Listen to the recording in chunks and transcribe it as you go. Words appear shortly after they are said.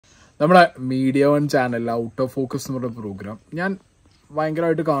നമ്മുടെ media one ചാനലിൽ out of focus എന്ന് പറഞ്ഞ പ്രോഗ്രാം ഞാൻ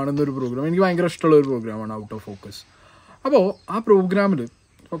ഭയങ്കരമായിട്ട് കാണുന്ന ഒരു പ്രോഗ്രാം. എനിക്ക് ഭയങ്കര ഇഷ്ടമുള്ള ഒരു പ്രോഗ്രാമാണ് ഔട്ട് ഓഫ് ഫോക്കസ്. അപ്പോൾ ആ പ്രോഗ്രാമിൽ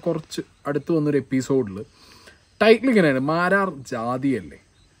ഇപ്പോൾ കുറച്ച് അടുത്ത് വന്നൊരു എപ്പിസോഡിൽ ടൈറ്റിൽ ഇങ്ങനെയാണ്, Marar ജാതിയല്ലേ,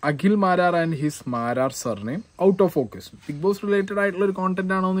 Akhil Marar and his Marar surname out of focus. Big boss related ആയിട്ടുള്ള ഒരു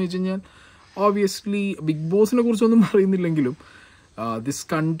കോണ്ടന്റ് ആണോ എന്ന് വെച്ച് കഴിഞ്ഞാൽ ഓബിയസ്ലി ബിഗ് ബോസിനെ കുറിച്ചൊന്നും പറയുന്നില്ലെങ്കിലും ദിസ്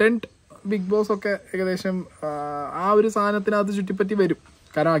കണ്ടന്റ് ബിഗ് ബോസ് ഒക്കെ ഏകദേശം ആ ഒരു സാധനത്തിനകത്ത് ചുറ്റിപ്പറ്റി വരും.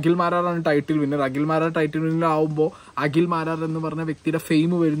 കാരണം Akhil മാരാറാണ് title winner. Akhil Marar title winner ആവുമ്പോൾ അഖിൽ മാരാർ എന്ന് പറഞ്ഞ വ്യക്തിയുടെ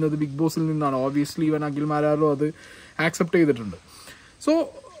ഫെയിം വരുന്നത് ബിഗ് ബോസിൽ നിന്നാണ്. ഓബിയസ്ലി ഇവൻ അഖിൽ മാരാറും അത് ആക്സെപ്റ്റ് ചെയ്തിട്ടുണ്ട്. സോ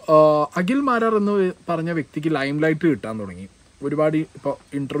അഖിൽ മാരാർ എന്ന് പറഞ്ഞ വ്യക്തിക്ക് ലൈം ലൈറ്റ് കിട്ടാൻ തുടങ്ങി. ഒരുപാട് ഇപ്പോൾ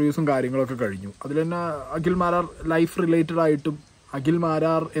ഇൻ്റർവ്യൂസും കാര്യങ്ങളൊക്കെ കഴിഞ്ഞു. അതിൽ തന്നെ അഖിൽ മാരാർ ലൈഫ് റിലേറ്റഡ് ആയിട്ടും അഖിൽ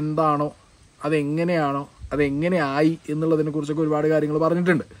മാരാർ എന്താണോ അതെങ്ങനെയാണോ അതെങ്ങനെയായി എന്നുള്ളതിനെ കുറിച്ചൊക്കെ ഒരുപാട് കാര്യങ്ങൾ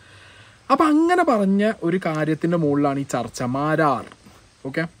പറഞ്ഞിട്ടുണ്ട്. അപ്പം അങ്ങനെ പറഞ്ഞ ഒരു കാര്യത്തിൻ്റെ മുകളിലാണ് ഈ ചർച്ച. മാരാർ,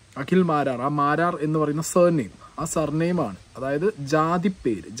 ഓക്കെ, അഖിൽ മാരാർ, ആ മാരാർ എന്ന് പറയുന്ന സർനെയിം, ആ സർനെയിമാണ്, അതായത്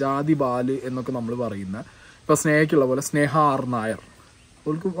ജാതിപ്പേര്, ജാതി ബാല് എന്നൊക്കെ നമ്മൾ പറയുന്ന, ഇപ്പോൾ സ്നേഹയ്ക്കുള്ള പോലെ സ്നേഹ ആർ നായർ,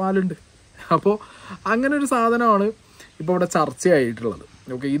 അവൾക്ക് ബാലുണ്ട്. അപ്പോൾ അങ്ങനെ ഒരു സാധനമാണ് ഇപ്പോൾ ഇവിടെ ചർച്ചയായിട്ടുള്ളത്.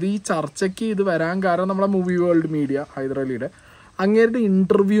 ഓക്കെ, ഈ ചർച്ചയ്ക്ക് ഇത് വരാൻ കാരണം നമ്മളെ മൂവി വേൾഡ് മീഡിയ ഹൈദരാലിയുടെ അങ്ങേരുടെ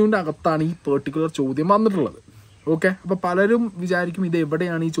ഇൻ്റർവ്യൂവിൻ്റെ അകത്താണ് ഈ പെർട്ടിക്കുലർ ചോദ്യം വന്നിട്ടുള്ളത്. ഓക്കെ, അപ്പോൾ പലരും വിചാരിക്കും ഇത്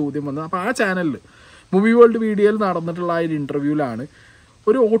എവിടെയാണ് ഈ ചോദ്യം വന്നത്. അപ്പോൾ ആ ചാനലിൽ മൂവി വേൾഡ് മീഡിയയിൽ നടന്നിട്ടുള്ള ആ ഒരു ഇൻ്റർവ്യൂവിലാണ്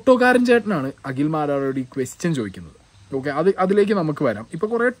ഒരു ഓട്ടോക്കാരൻ ചേട്ടനാണ് അഖിൽ മാരാരോട് ഈ ക്വസ്റ്റ്യൻ ചോദിക്കുന്നത്. ഓക്കെ, അതിലേക്ക് നമുക്ക് വരാം. ഇപ്പോൾ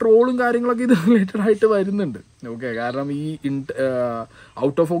കുറേ ട്രോളും കാര്യങ്ങളൊക്കെ ഇത് റിലേറ്റഡ് ആയിട്ട് വരുന്നുണ്ട്. ഓക്കെ, കാരണം ഈ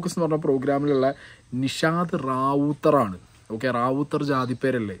ഔട്ട് ഓഫ് ഫോക്കസ് എന്ന് പറഞ്ഞ പ്രോഗ്രാമിലുള്ള നിഷാദ് റാവുത്തറാണ്. ഓക്കെ, റാവുത്തർ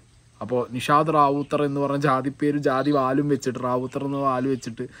ജാതിപ്പേരല്ലേ. അപ്പോൾ നിഷാദ് റാവുത്തർ എന്ന് പറഞ്ഞ ജാതിപ്പേര് ജാതി വാലും വെച്ചിട്ട്, റാവുത്തർ എന്ന വാല്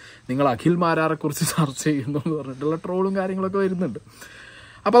വെച്ചിട്ട് നിങ്ങൾ അഖിൽ മാരാറെ കുറിച്ച് ചർച്ച ചെയ്യുന്നു എന്ന് പറഞ്ഞിട്ടുള്ള ട്രോളും കാര്യങ്ങളൊക്കെ വരുന്നുണ്ട്.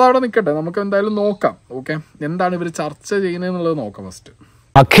 അപ്പോൾ അതവിടെ നിൽക്കട്ടെ, നമുക്ക് എന്തായാലും നോക്കാം. ഓക്കെ, എന്താണ് ഇവർ ചർച്ച ചെയ്യുന്നതെന്നുള്ളത് നോക്കാം ഫസ്റ്റ്.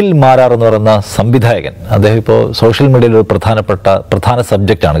 അഖിൽ മാരാർ എന്ന് പറയുന്ന സംവിധായകൻ, അദ്ദേഹം ഇപ്പോൾ സോഷ്യൽ മീഡിയയിൽ ഒരു പ്രധാന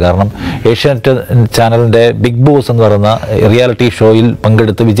സബ്ജക്റ്റാണ്. കാരണം ഏഷ്യാനെറ്റ് ചാനലിൻ്റെ ബിഗ് ബോസ് എന്ന് പറയുന്ന റിയാലിറ്റി ഷോയിൽ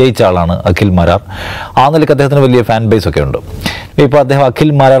പങ്കെടുത്ത് വിജയിച്ച ആളാണ് അഖിൽ മാരാർ. ആ നിലയ്ക്ക് അദ്ദേഹത്തിന് വലിയ ഫാൻ ബേസ് ഒക്കെ ഉണ്ട്. ഇപ്പോൾ അദ്ദേഹം അഖിൽ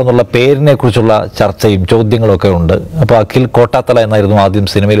മാരാർ എന്നുള്ള പേരിനെ കുറിച്ചുള്ള ചർച്ചയും ചോദ്യങ്ങളും ഒക്കെ ഉണ്ട്. അപ്പോൾ അഖിൽ കോട്ടാത്തല എന്നായിരുന്നു ആദ്യം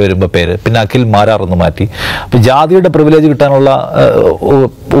സിനിമയിൽ വരുമ്പോൾ പേര്, പിന്നെ അഖിൽ മാരാർ എന്ന് മാറ്റി. അപ്പോൾ ജാതിയുടെ പ്രിവിലേജ് കിട്ടാനുള്ള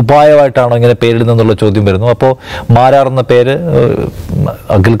ഉപായമായിട്ടാണോ ഇങ്ങനെ പേരിടുന്നുള്ള ചോദ്യം വരുന്നു. അപ്പോൾ മാരാർ എന്ന പേര്,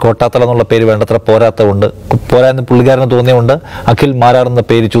 അഖിൽ കോട്ടാത്തല എന്നുള്ള പേര് വേണ്ടത്ര പോരാന്ന് പുള്ളിക്കാരന് തോന്നിയുകൊണ്ട് അഖിൽ മാരാർ എന്ന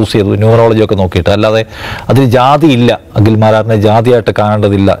പേര് ചൂസ് ചെയ്തു, ന്യൂമറോളജി ഒക്കെ നോക്കിയിട്ട്. അല്ലാതെ അതിൽ ജാതി ഇല്ല, അഖിൽ മാരാറിനെ ജാതിയായിട്ട്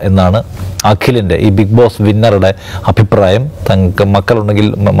കാണേണ്ടതില്ല എന്നാണ് അഖിലിൻ്റെ, ഈ ബിഗ് ബോസ് വിന്നറുടെ അഭിപ്രായം. തങ്ങൾക്ക് മക്കളുണ്ടെങ്കിൽ,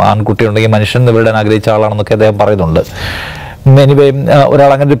 ആൺകുട്ടിയുണ്ടെങ്കിൽ മനുഷ്യൻ വിടാൻ ആഗ്രഹിച്ച ആളാണെന്നൊക്കെ അദ്ദേഹം പറയുന്നുണ്ട്. എനിവേ, ഒരാൾ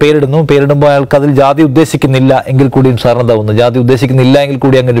അങ്ങനെ ഒരു പേരിടുമ്പോൾ അയാൾക്ക് അതിൽ ജാതി ഉദ്ദേശിക്കുന്നില്ല എങ്കിൽ കൂടിയും സാറിന് എന്താവുന്നു, ജാതി ഉദ്ദേശിക്കുന്നില്ല എങ്കിൽ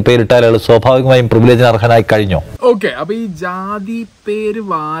കൂടി അങ്ങനെ ഒരു പേരിട്ടാൽ അയാൾ സ്വാഭാവികമായും പ്രിവിലേജിന് അർഹനായി കഴിഞ്ഞോ? ഓക്കെ, അപ്പൊ ഈ ജാതി പേര്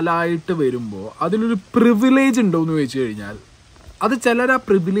വാലായിട്ട് വരുമ്പോൾ അതിലൊരു പ്രിവിലേജ് ഉണ്ടോ എന്ന് ചോദിച്ചു കഴിഞ്ഞാൽ അത് ചിലർ ആ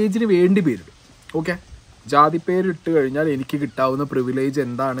പ്രിവിലേജിന് വേണ്ടി പേരിടും. ഓക്കെ, ജാതി പേരിട്ട് കഴിഞ്ഞാൽ എനിക്ക് കിട്ടാവുന്ന പ്രിവിലേജ്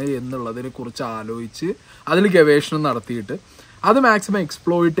എന്താണ് എന്നുള്ളതിനെ കുറിച്ച് ആലോചിച്ച് അതിൽ ഗവേഷണം നടത്തിയിട്ട് അത് മാക്സിമം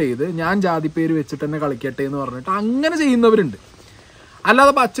എക്സ്പ്ലോയിറ്റ് ചെയ്ത് ഞാൻ ജാതിപ്പേര് വെച്ചിട്ട് തന്നെ കളിക്കട്ടെ എന്ന് പറഞ്ഞിട്ട് അങ്ങനെ ചെയ്യുന്നവരുണ്ട്.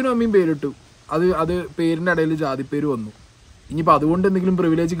 അല്ലാതെ ഇപ്പോൾ അച്ഛനും അമ്മയും പേരിട്ടു, അത് പേരിൻ്റെ ഇടയിൽ ജാതിപ്പേര് വന്നു, ഇനിയിപ്പോൾ അതുകൊണ്ട് എന്തെങ്കിലും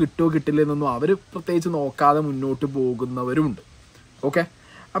പ്രിവിലേജ് കിട്ടുമോ കിട്ടില്ല എന്നൊന്നും അവർ പ്രത്യേകിച്ച് നോക്കാതെ മുന്നോട്ട് പോകുന്നവരുമുണ്ട്. ഓക്കെ,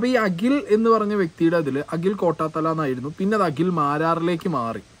 അപ്പോൾ ഈ അഖിൽ എന്ന് പറഞ്ഞ വ്യക്തിയുടെ അതിൽ അഖിൽ കോട്ടാത്തല എന്നായിരുന്നു, പിന്നെ അത് അഖിൽ മാരാറിലേക്ക്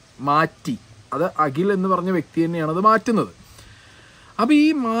മാറ്റി. അത് അഖിൽ എന്ന് പറഞ്ഞ വ്യക്തി തന്നെയാണ് അത് മാറ്റുന്നത്. അപ്പോൾ ഈ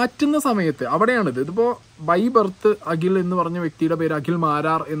മാറ്റുന്ന സമയത്ത് അവിടെയാണിത്. ഇതിപ്പോൾ ബൈ ബർത്ത് അഖിൽ എന്ന് പറഞ്ഞ വ്യക്തിയുടെ പേര് അഖിൽ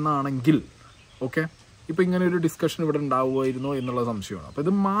മാരാർ എന്നാണെങ്കിൽ ഓക്കെ, ഇപ്പോൾ ഇങ്ങനെ ഒരു ഡിസ്കഷൻ ഇവിടെ ഉണ്ടാവുമായിരുന്നോ എന്നുള്ള സംശയമാണ്. അപ്പോൾ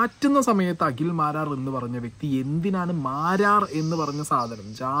ഇത് മാറ്റുന്ന സമയത്ത് അഖിൽ മാരാർ എന്ന് പറഞ്ഞ വ്യക്തി എന്തിനാണ് മാരാർ എന്ന് പറഞ്ഞ സാധനം,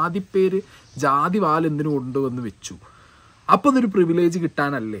 ജാതിപ്പേര്, ജാതി വാൽ എന്തിനു കൊണ്ടുവന്ന് വെച്ചു, അപ്പോൾ അതൊരു പ്രിവിലേജ്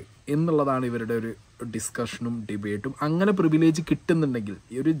കിട്ടാനല്ലേ എന്നുള്ളതാണ് ഇവരുടെ ഒരു ഡിസ്കഷനും ഡിബേറ്റും. അങ്ങനെ പ്രിവിലേജ് കിട്ടുന്നുണ്ടെങ്കിൽ,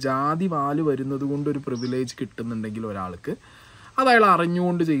 ഈ ഒരു ജാതി വാല് വരുന്നത് കൊണ്ട് ഒരു പ്രിവിലേജ് കിട്ടുന്നുണ്ടെങ്കിൽ ഒരാൾക്ക് അത് അയാൾ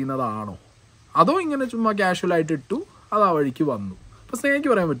അറിഞ്ഞുകൊണ്ട് ചെയ്യുന്നതാണോ, അതോ ഇങ്ങനെ ചുമ്മാ കാഷ്വലായിട്ട് ഇട്ടു അത് ആ വഴിക്ക് വന്നു. അപ്പൊ സ്നേഹയ്ക്ക്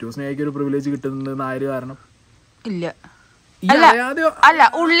പറയാൻ പറ്റുമോ സ്നേഹയ്ക്ക് ഒരു പ്രിവിലേജ് കിട്ടുന്നുണ്ട് ആര് കാരണം? ഇല്ല, അല്ല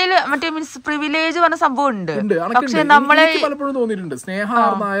ഉള്ളില് മറ്റേ മീൻസ് പ്രിവിലേജ് പറഞ്ഞ സംഭവം ഉണ്ട്. പക്ഷെ നമ്മളെ പലപ്പോഴും തോന്നിയിട്ടുണ്ട് സ്നേഹ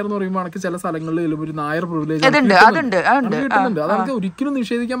നായർ എന്ന് പറയുമ്പോൾ എനിക്ക് ചില സ്ഥലങ്ങളിൽ ഒരു നായർ പ്രിവിലേജ് കിട്ടുന്നുണ്ട്. അതൊക്കെ ഒരിക്കലും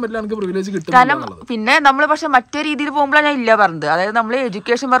നിഷേധിക്കാൻ പറ്റില്ല, എനിക്ക് പ്രിവിലേജ് കിട്ടും. കാരണം പിന്നെ നമ്മൾ പക്ഷെ മറ്റേ രീതിയിൽ പോകുമ്പോഴാണ് ഞാൻ ഇല്ല പറഞ്ഞത്. അതായത് നമ്മൾ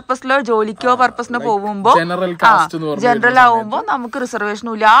എഡ്യൂക്കേഷൻ പർപ്പസിലോ ജോലിക്കോ പർപ്പസിനോ പോകുമ്പോ ജനറൽ ആവുമ്പോ നമുക്ക്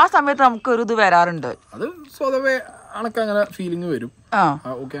റിസർവേഷനും ഇല്ല. ആ സമയത്ത് നമുക്ക് ഒരു ഇത് വരാറുണ്ട്. അത് സ്വതവേ അങ്ങനെ ഫീലിംഗ് വരും.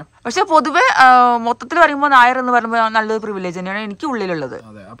 പക്ഷെ പൊതുവെ മൊത്തത്തിൽ പറയുമ്പോൾ നായർ എന്ന് പറയുമ്പോൾ നല്ലൊരു പ്രിവിലേജ് തന്നെയാണ് എനിക്ക് ഉള്ളിലുള്ളത്.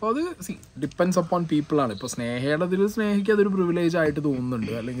 അതെ, അപ്പോൾ അത് ഡിപ്പെൻഡ്സ് അപ്പോൺ പീപ്പിൾ ആണ്. ഇപ്പോൾ സ്നേഹയുടെ അതിൽ സ്നേഹിക്ക് അതൊരു പ്രിവിലേജ് ആയിട്ട്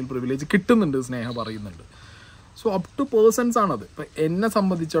തോന്നുന്നുണ്ട്, അല്ലെങ്കിൽ പ്രിവിലേജ് കിട്ടുന്നുണ്ട് സ്നേഹ പറയുന്നുണ്ട്. സോ അപ് ടു പേഴ്സൺസ് ആണത്. ഇപ്പം എന്നെ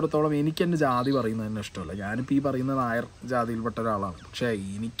സംബന്ധിച്ചിടത്തോളം എനിക്ക് എൻ്റെ ജാതി പറയുന്നത് തന്നെ ഇഷ്ടമല്ല. ഞാനിപ്പോൾ ഈ പറയുന്ന നായർ ജാതിയിൽപ്പെട്ട ഒരാളാണ്. പക്ഷേ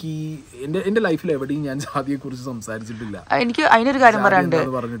എനിക്ക് എൻ്റെ ലൈഫിൽ എവിടെയും ഞാൻ ജാതിയെക്കുറിച്ച് സംസാരിച്ചിട്ടില്ല. എനിക്ക് അതിനൊരു കാര്യം പറയാനുണ്ട്.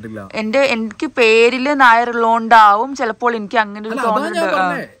 പറഞ്ഞിട്ടില്ല. എനിക്ക് പേരില് നായറുള്ളതുകൊണ്ടാവും ചിലപ്പോൾ എനിക്ക് അങ്ങനെ ഒരു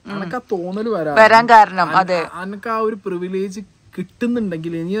തോന്നൽ വരാൻ കാരണം. അതെ, എനിക്ക് ആ ഒരു പ്രിവിലേജ്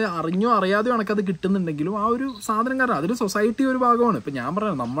കിട്ടുന്നുണ്ടെങ്കിൽ, ഇനി അറിഞ്ഞോ അറിയാതെയോ എനിക്കത് കിട്ടുന്നുണ്ടെങ്കിലും ആ ഒരു സാധനം കാരണം അതൊരു സൊസൈറ്റി ഒരു ഭാഗമാണ്. ഇപ്പം ഞാൻ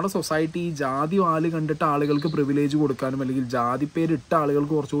പറയാം, നമ്മുടെ സൊസൈറ്റി ജാതി വാല് കണ്ടിട്ട് ആളുകൾക്ക് പ്രിവിലേജ് കൊടുക്കാനും അല്ലെങ്കിൽ ജാതി പേരിട്ട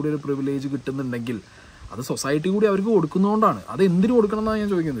ആളുകൾക്ക് കുറച്ചുകൂടി ഒരു പ്രിവിലേജ് കിട്ടുന്നുണ്ടെങ്കിൽ അത് സൊസൈറ്റി കൂടി അവർക്ക് കൊടുക്കുന്നതുകൊണ്ടാണ്. അത് എന്തിനു കൊടുക്കണം എന്നാണ് ഞാൻ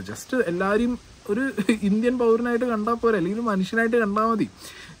ചോദിക്കുന്നത്. ജസ്റ്റ് എല്ലാവരും ഒരു ഇന്ത്യൻ പൗരനായിട്ട് കണ്ടാൽ പോരെ, അല്ലെങ്കിൽ മനുഷ്യനായിട്ട് കണ്ടാൽ മതി.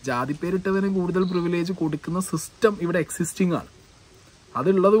 ജാതി പേരിട്ടവന് കൂടുതൽ പ്രിവിലേജ് കൊടുക്കുന്ന സിസ്റ്റം ഇവിടെ എക്സിസ്റ്റിംഗ് ആണ്.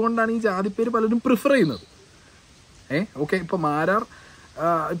 അതുള്ളത് കൊണ്ടാണ് ഈ ജാതി പേര് പലരും പ്രിഫർ ചെയ്യുന്നത്. ഓക്കെ, ഇപ്പോൾ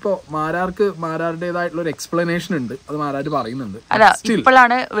മാരാരുടേതായിട്ടുള്ള ഒരു എക്സ്പ്ലനേഷൻ ഉണ്ട്, അത് മാരാർ പറയുന്നുണ്ട്. അല്ല,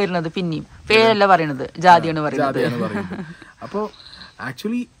 ഇപ്പോഴാണ് വരുന്നത്, പിന്നെയും പേരല്ല പറയുന്നത്, ജാതിയാണ് പറയുന്നത്. അപ്പോൾ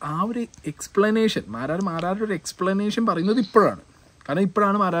ആക്ച്വലി ആ ഒരു എക്സ്പ്ലനേഷൻ മാരാരുടെ ഒരു എക്സ്പ്ലനേഷൻ പറയുന്നത് ഇപ്പോഴാണ്. കാരണം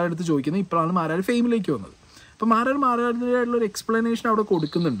ഇപ്പോഴാണ് മാരാരുടെ അടുത്ത് ചോദിക്കുന്നത്, ഇപ്പോഴാണ് മാരാർ ഫെയിമിലേക്ക് വന്നത്. അപ്പോൾ മാരാരുടേതായിട്ടുള്ള ഒരു എക്സ്പ്ലനേഷൻ അവിടെ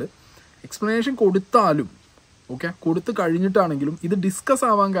കൊടുക്കുന്നുണ്ട്. എക്സ്പ്ലനേഷൻ കൊടുത്താലും കൊടുത്തു കഴിഞ്ഞിട്ടാണെങ്കിലും ഇത് ഡിസ്കസ്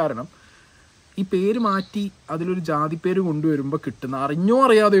ആവാൻ കാരണം ഈ പേര് മാറ്റി അതിലൊരു ജാതി പേര് കൊണ്ടുവരുമ്പോൾ കിട്ടുന്ന, അറിഞ്ഞോ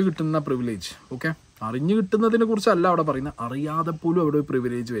അറിയാതെയോ കിട്ടുന്ന പ്രിവിലേജ്. അറിഞ്ഞു കിട്ടുന്നതിനെ കുറിച്ചല്ല അവിടെ പറയുന്നത്, അറിയാതെ പോലും അവിടെ ഒരു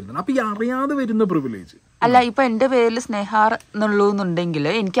പ്രിവിലേജ് വരുന്നുണ്ട്. അപ്പൊ ഈ അറിയാതെ വരുന്ന പ്രിവിലേജ് അല്ല, ഇപ്പൊ എന്റെ പേരിൽ സ്നേഹാർ എന്നുള്ളൂന്നുണ്ടെങ്കിൽ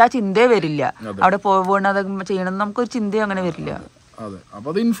എനിക്ക് ആ ചിന്തയെ വരില്ല. അവിടെ പോകണത് ചെയ്യണം, നമുക്കൊരു ചിന്തയും അങ്ങനെ വരില്ല. അതെ, അപ്പൊ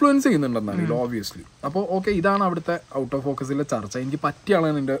അത് ഇൻഫ്ലുവൻസ് ചെയ്യുന്നുണ്ടെന്നാണ് ഓബിയസ്ലി. അപ്പോൾ ഓക്കെ, ഇതാണ് അവിടുത്തെ ഔട്ട് ഓഫ് ഫോക്കസിലെ ചർച്ച. എനിക്ക് പറ്റിയ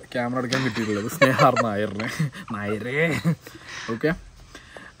ആളാണ് എൻ്റെ ക്യാമറ എടുക്കാൻ കിട്ടിയിട്ടുള്ളത്, സ്നേഹാർ നായരേ. ഓക്കെ,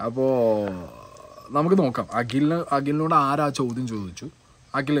 അപ്പോൾ നമുക്ക് നോക്കാം അഖിലിനോട് ആരാ ചോദ്യം ചോദിച്ചു,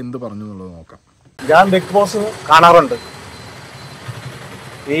 അഖിൽ എന്ത് പറഞ്ഞു എന്നുള്ളത് നോക്കാം. ഞാൻ ബിഗ് ബോസ് കാണാറുണ്ട്.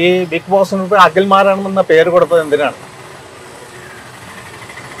 ഈ ബിഗ് ബോസിന് അഖിൽ മാരാണെന്ന പേര് കൊടുത്തത് എന്തിനാണ്?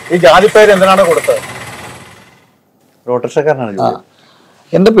 ഈ ജാതി പേര് എന്തിനാണ് കൊടുത്തത്?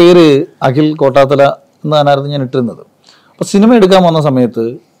 എൻ്റെ പേര് അഖിൽ കോട്ടാത്തല എന്നായിരുന്നു ഞാൻ ഇട്ടിരുന്നത്. അപ്പോൾ സിനിമ എടുക്കാൻ വന്ന സമയത്ത്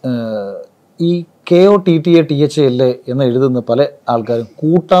ഈ KOTTATHALA എന്ന് എഴുതുന്ന പല ആൾക്കാരും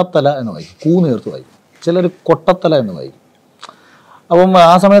കൂട്ടാത്തല എന്ന് വായിക്കും, നേർത്തു വായിക്കും, ചിലർ കൊട്ടത്തല എന്ന് വായിക്കും. അപ്പം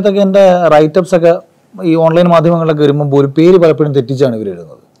ആ സമയത്തൊക്കെ എൻ്റെ റൈറ്റപ്സൊക്കെ ഈ ഓൺലൈൻ മാധ്യമങ്ങളിലൊക്കെ വരുമ്പോൾ ഒരു പേര് പലപ്പോഴും തെറ്റിച്ചാണ് ഇവർ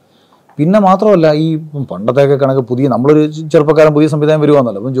എഴുതുന്നത്. പിന്നെ മാത്രമല്ല, ഈ പണ്ടത്തെയൊക്കെ കണക്ക് നമ്മളൊരു ചെറുപ്പക്കാരൻ പുതിയ സംവിധാനം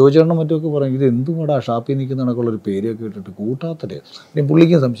വരുവാന്നല്ലോ, അപ്പം ജോയിച്ചേട്ടനും മറ്റുമൊക്കെ പറയും, ഇത് എന്തുകൂടാ ഷാപ്പിൽ നിൽക്കുന്ന കണക്കുള്ളൊരു പേരൊക്കെ ഇട്ടിട്ട് കൂട്ടാത്തലേ, പിന്നെ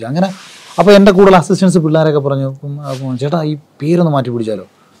പുള്ളിക്കും സംശയം. അങ്ങനെ അപ്പോൾ എൻ്റെ കൂടുതൽ അസിസ്റ്റൻസ് പിള്ളേരൊക്കെ പറഞ്ഞു, അപ്പം ചേട്ടാ ഈ പേരൊന്ന് മാറ്റി പിടിച്ചാലോ.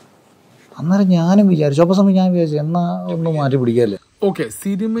 അന്നേരം ഞാനും വിചാരിച്ചു, അപ്പോൾ സമയം ഞാൻ വിചാരിച്ചു എന്നാ ഒന്ന് മാറ്റി പിടിക്കാല്ലേ. ഓക്കെ,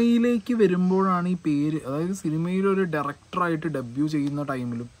 സിനിമയിലേക്ക് വരുമ്പോഴാണ് ഈ പേര്, അതായത് സിനിമയിൽ ഒരു ഡയറക്ടറായിട്ട് ഡെബ്യൂ ചെയ്യുന്ന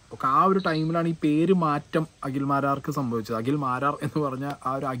ടൈമിലും ഒക്കെ ആ ഒരു ടൈമിലാണ് ഈ പേര് മാറ്റം അഖിൽ മാരാർക്ക് സംഭവിച്ചത്. അഖിൽ മാരാർ എന്ന് പറഞ്ഞ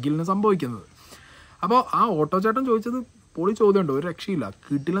ആ ഒരു അഖിലിന് സംഭവിക്കുന്നത്. അപ്പോൾ ആ ഓട്ടോ ചേട്ടൻ ചോദിച്ചത് പൊളി ചോദ്യമുണ്ട്, ഒരു രക്ഷയില്ല,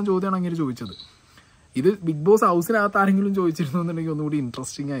 കിട്ടില്ല ചോദ്യമാണ് അങ്ങനെ ചോദിച്ചത്. ഇത് ബിഗ് ബോസ് ഹൗസിനകത്ത് ആരെങ്കിലും ചോദിച്ചിരുന്നു എന്നുണ്ടെങ്കിൽ ഒന്നുകൂടി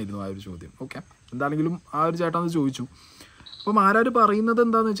ഇൻട്രസ്റ്റിംഗ് ആയിരുന്നു ആ ഒരു ചോദ്യം. ഓക്കെ, എന്താണെങ്കിലും ആ ഒരു ചേട്ടൻ അത് ചോദിച്ചു. അപ്പോൾ മാരാർ പറയുന്നത്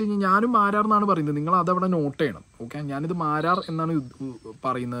എന്താണെന്ന് വെച്ച് കഴിഞ്ഞാൽ, ഞാനും മാരാർ എന്നാണ് പറയുന്നത്, നിങ്ങൾ അതവിടെ നോട്ട് ചെയ്യണം. ഓക്കെ, ഞാനിത് മാരാർ എന്നാണ്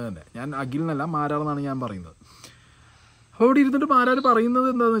പറയുന്നത് തന്നെ, ഞാൻ അഖിൽ എന്നല്ല മാരാർ എന്നാണ് ഞാൻ പറയുന്നത്. അപ്പോൾ ഇവിടെ ഇരുന്നിട്ട് മാരാർ പറയുന്നത്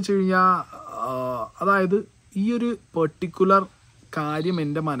എന്താണെന്ന് വെച്ച് കഴിഞ്ഞാൽ, അതായത് ഈ ഒരു പെർട്ടിക്കുലർ കാര്യം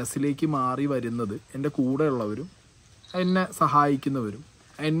എൻ്റെ മനസ്സിലേക്ക് മാറി വരുന്നത് എൻ്റെ കൂടെയുള്ളവരും എന്നെ സഹായിക്കുന്നവരും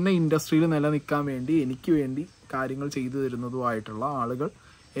എന്നെ ഇൻഡസ്ട്രിയിൽ നിലനിൽക്കാൻ വേണ്ടി എനിക്ക് വേണ്ടി കാര്യങ്ങൾ ചെയ്തു തരുന്നതുമായിട്ടുള്ള ആളുകൾ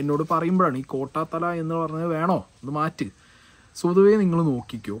എന്നോട് പറയുമ്പോഴാണ്. ഈ കോട്ടാത്തല എന്ന് പറഞ്ഞത് വേണോ, ഒന്ന് മാറ്റ്. സ്വതവേ നിങ്ങൾ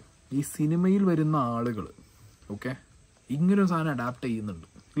നോക്കിക്കോ, ഈ സിനിമയിൽ വരുന്ന ആളുകൾ ഇങ്ങനൊരു സാധനം അഡാപ്റ്റ് ചെയ്യുന്നുണ്ട്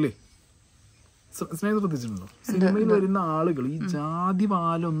ഇല്ലേ? സ്നേഹം ശ്രദ്ധിച്ചിട്ടുണ്ടോ? സിനിമയിൽ വരുന്ന ആളുകൾ ഈ ജാതി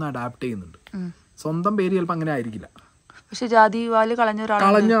വാലൊന്ന് അഡാപ്റ്റ് ചെയ്യുന്നുണ്ട്. സ്വന്തം പേര് ചിലപ്പോൾ അങ്ങനെ ആയിരിക്കില്ല, പക്ഷെ ജാതി വാല് കളഞ്ഞ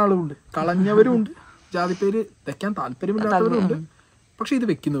ആളുണ്ട്, കളഞ്ഞവരും ഉണ്ട്, ജാതി പേര് വെക്കാൻ താല്പര്യമില്ലാത്തവരും ഉണ്ട്, പക്ഷെ ഇത്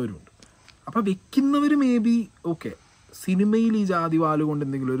വെക്കുന്നവരുണ്ട്. അപ്പൊ വെക്കുന്നവര് മേ ബി സിനിമയിൽ ഈ ജാതി വാല് കൊണ്ട്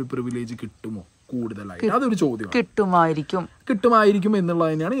എന്തെങ്കിലും ഒരു പ്രിവിലേജ് കിട്ടുമോ കൂടുതലായിട്ട്, അതൊരു ചോദ്യമാണ്. കിട്ടുമായിരിക്കും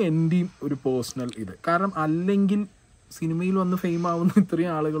എന്നുള്ളത് തന്നെയാണ് എന്റെയും ഒരു പേഴ്സണൽ ഇത്. കാരണം അല്ലെങ്കിൽ സിനിമയിൽ വന്ന് ഫെയിം ആവുന്ന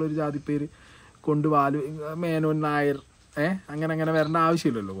ഇത്രയും ആളുകൾ ഒരു ജാതിപ്പേര് കൊണ്ട് വാല് മേനോൻ നായർ അങ്ങനെ വരേണ്ട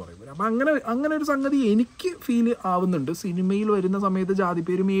ആവശ്യമില്ലല്ലോ കുറേ പേര്. അപ്പം അങ്ങനെ ഒരു സംഗതി എനിക്ക് ഫീൽ ആവുന്നുണ്ട്. സിനിമയിൽ വരുന്ന സമയത്ത്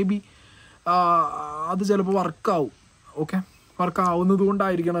ജാതിപ്പേര് മേ ബി അത് ചിലപ്പോൾ വർക്കാവും. വർക്കാവുന്നത്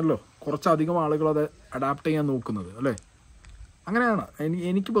കൊണ്ടായിരിക്കണമല്ലോ കുറച്ചധികം ആളുകൾ അത് അഡാപ്റ്റ് ചെയ്യാൻ നോക്കുന്നത് അല്ലേ? അങ്ങനെയാണ്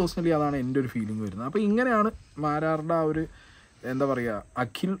എനിക്ക് പേഴ്സണലി അതാണ് എൻ്റെ ഒരു ഫീലിംഗ് വരുന്നത്. അപ്പോൾ ഇങ്ങനെയാണ് മാരാറുടെ ആ ഒരു എന്താ പറയുക,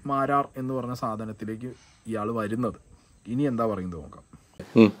 അഖിൽ മാരാർ എന്ന് പറഞ്ഞ സാധനത്തിലേക്ക് ഇയാൾ വരുന്നത്. ഇനി എന്താ പറയുന്നത് നോക്കാം.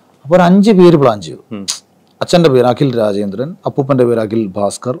 അപ്പോൾ ഒരു 5 പേര് പ്ലാൻ ചെയ്തു. അച്ഛൻ്റെ പേര് അഖിൽ രാജേന്ദ്രൻ, അപ്പൂപ്പൻ്റെ പേര് അഖിൽ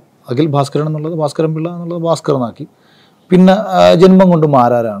ഭാസ്കരൻ എന്നുള്ളത് ഭാസ്കരൻ പിള്ള എന്നുള്ളത് ഭാസ്കർ എന്നാക്കി. പിന്നെ ജന്മം കൊണ്ട്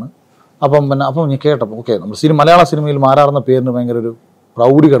മാരാരാണ്. അപ്പം ഞാൻ കേട്ടപ്പോൾ ഓക്കെ, നമ്മൾ മലയാള സിനിമയിൽ മാരാർന്ന പേരിന് ഭയങ്കര ഒരു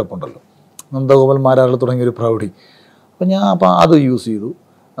പ്രൗഢി കിടപ്പുണ്ടല്ലോ, നന്ദഗോപാൽ മാരാറിൽ തുടങ്ങിയൊരു പ്രൗഢി. അപ്പം അത് യൂസ് ചെയ്തു.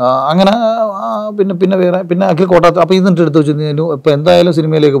 അങ്ങനെ പിന്നെ അഖിൽ കോട്ടാത്ത. അപ്പോൾ ഇതിൻ്റെ എടുത്ത് വെച്ച് കഴിഞ്ഞാൽ ഇപ്പോൾ എന്തായാലും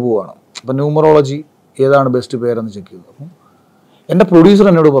സിനിമയിലേക്ക് പോവുകയാണ്. അപ്പം ന്യൂമറോളജി ഏതാണ് ബെസ്റ്റ് പേരെന്ന് ചെക്ക് ചെയ്തു. അപ്പം എൻ്റെ പ്രൊഡ്യൂസർ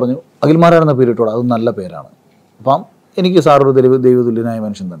എന്നോട് പറഞ്ഞു അഖിൽ മാരാർ എന്ന പേരിട്ടോട്, അത് നല്ല പേരാണ്. അപ്പം എനിക്ക് സാറൊരു ദൈവതുല്യനായ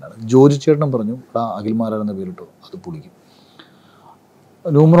മനുഷ്യൻ തന്നെയാണ്. ജോജി ചേട്ടനും പറഞ്ഞു അഖിൽ മാരാർ എന്ന പേരിട്ടോ, അത് പൊളിക്കും.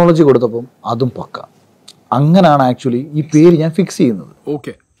 ന്യൂമറോളജി കൊടുത്തപ്പം അതും പക്ക. അങ്ങനെയാണ് ആക്ച്വലി ഈ പേര് ഞാൻ ഫിക്സ് ചെയ്യുന്നത്.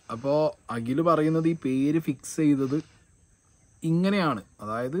 ഓക്കെ, അപ്പോൾ അഖിൽ പറയുന്നത് ഈ പേര് ഫിക്സ് ചെയ്തത് ഇങ്ങനെയാണ്.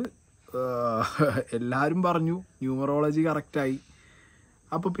 അതായത് എല്ലാവരും പറഞ്ഞു ന്യൂമറോളജി കറക്റ്റായി,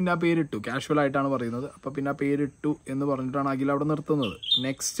 അപ്പോൾ പിന്നെ ആ പേരിട്ടു. കാഷ്വൽ ആയിട്ടാണ് പറയുന്നത്. അപ്പോൾ പിന്നെ ആ പേരിട്ടു എന്ന് പറഞ്ഞിട്ടാണ് അഖിൽ അവിടെ നിർത്തുന്നത്.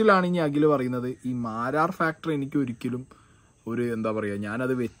 നെക്സ്റ്റിലാണ് ഇനി അഖിൽ പറയുന്നത് ഈ മാരാർ ഫാക്ടർ എനിക്ക് ഒരിക്കലും ഒരു എന്താ പറയുക,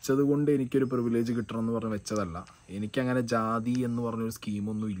 ഞാനത് വെച്ചത് കൊണ്ട് എനിക്കൊരു പ്രിവിലേജ് കിട്ടണം എന്ന് പറഞ്ഞ് വെച്ചതല്ല, എനിക്കങ്ങനെ ജാതി എന്ന് പറഞ്ഞൊരു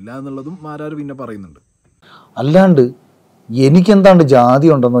സ്കീമൊന്നും ഇല്ല എന്നുള്ളതും മാരാർ പിന്നെ പറയുന്നുണ്ട്. അല്ലാണ്ട് എനിക്കെന്താണ്ട് ജാതി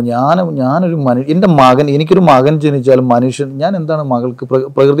ഉണ്ടെന്നോ, ഞാനൊരു എനിക്കൊരു മകൻ ജനിച്ചാലും മനുഷ്യൻ, ഞാൻ എന്താണ് മകൾക്ക്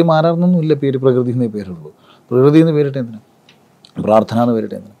പ്രകൃതി മാരാർന്നൊന്നും ഇല്ല പേര്, പ്രകൃതി എന്നേ പേരുള്ളൂ. പ്രകൃതി എന്ന് പേരിട്ട് എന്തിനാ, പ്രാർത്ഥന എന്ന്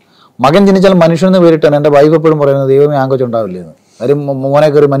പേരിട്ട് എന്തിനാ? മകൻ ജനിച്ചാൽ മനുഷ്യൻ എന്ന് പേരിട്ടാണ്. എൻ്റെ വൈഫ് എപ്പോഴും പറയുന്നത് ദൈവമേ ആങ്കൊച്ചുണ്ടാവില്ലേന്ന്. കാര്യം മോനെ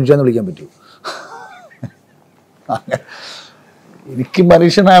കയറി മനുഷ്യന്ന് വിളിക്കാൻ പറ്റൂ. എനിക്ക്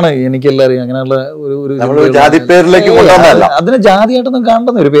മനുഷ്യനാണ്, എനിക്കെല്ലാവരും അങ്ങനെയുള്ള അതിനെ ജാതിയായിട്ടൊന്നും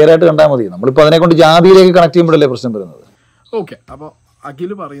കാണുന്ന ഒരു പേരായിട്ട് കണ്ടാൽ മതി. നമ്മളിപ്പോൾ അതിനെ കൊണ്ട് ജാതിയിലേക്ക് കണക്ട് ചെയ്യുമ്പോഴല്ലേ പ്രശ്നം വരുന്നത്. ഓക്കെ, അപ്പോൾ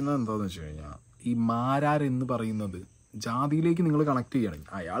അഖിൽ പറയുന്നത് എന്താണെന്ന് വെച്ച് കഴിഞ്ഞാൽ ഈ മാരാർ എന്ന് പറയുന്നത് ജാതിയിലേക്ക് നിങ്ങൾ കണക്ട്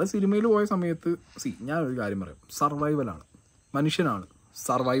ചെയ്യുകയാണെങ്കിൽ, അയാൾ സിനിമയിൽ പോയ സമയത്ത് ഞാനൊരു കാര്യം പറയാം, സർവൈവലാണ്, മനുഷ്യനാണ്,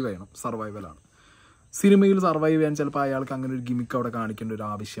 സർവൈവ് ചെയ്യണം, സർവൈവലാണ്. സിനിമയിൽ സർവൈവ് ചെയ്യാൻ ചിലപ്പോൾ അയാൾക്ക് അങ്ങനെ ഒരു ഗിമിക്ക് അവിടെ കാണിക്കേണ്ട ഒരു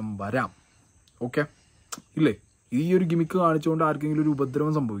ആവശ്യം വരാം. ഓക്കെ ഇല്ലേ? ഈ ഒരു ഗിമിക്ക് കാണിച്ചുകൊണ്ട് ആർക്കെങ്കിലും ഒരു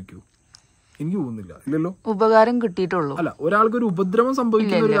ഉപദ്രവം സംഭവിക്കുമോ? എനിക്ക് തോന്നുന്നില്ല. ഇല്ലല്ലോ. ഉപകാരം കിട്ടിയിട്ടുള്ളൂ. അല്ല, ഒരാൾക്ക് ഒരു ഉപദ്രവം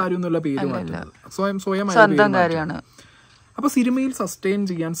സംഭവിക്കുന്ന ഒരു കാര്യമൊന്നുമല്ല പേര് മാറ്റുന്നത്, സ്വയം കാര്യമാണ്. അപ്പൊ സിനിമയിൽ സസ്റ്റെയിൻ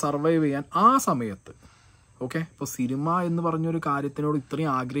ചെയ്യാൻ, സർവൈവ് ചെയ്യാൻ ആ സമയത്ത് ഓക്കെ, ഇപ്പോൾ സിനിമ എന്ന് പറഞ്ഞൊരു കാര്യത്തിനോട് ഇത്രയും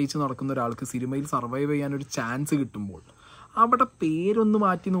ആഗ്രഹിച്ച് നടക്കുന്ന ഒരാൾക്ക് സിനിമയിൽ സർവൈവ് ചെയ്യാൻ ഒരു ചാൻസ് കിട്ടുമ്പോൾ അവിടെ പേരൊന്ന്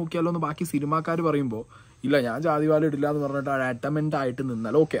മാറ്റി നോക്കിയാലോ എന്ന് ബാക്കി സിനിമാക്കാർ പറയുമ്പോൾ, ഇല്ല ഞാൻ ജാതിവാലം ഇടില്ല എന്ന് പറഞ്ഞിട്ട് അഡമൻ്റ് ആയിട്ട്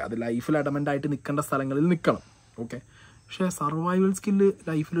നിന്നാൽ ഓക്കെ, അത് ലൈഫിൽ അഡമൻ്റ് ആയിട്ട് നിൽക്കേണ്ട സ്ഥലങ്ങളിൽ നിൽക്കണം. ഓക്കെ, പക്ഷേ സർവൈവൽ സ്കില്ല്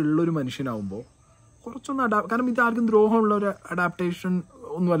ലൈഫിലുള്ളൊരു മനുഷ്യനാവുമ്പോൾ കുറച്ചൊന്ന് കാരണം ഇത് ആർക്കും ദ്രോഹമുള്ള ഒരു അഡാപ്റ്റേഷൻ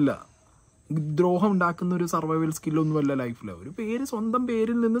ഒന്നുമല്ല, ദ്രോഹം ഉണ്ടാക്കുന്ന ഒരു സർവൈവൽ സ്കില്ലൊന്നുമല്ല ലൈഫിൽ. ഒരു പേര്, സ്വന്തം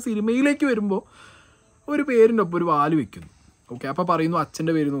പേരിൽ നിന്ന് സിനിമയിലേക്ക് വരുമ്പോൾ ഒരു പേരിൻ്റെ ഒപ്പം ഒരു വാല് വെക്കുന്നു. ഓക്കെ, അപ്പോൾ പറയുന്നു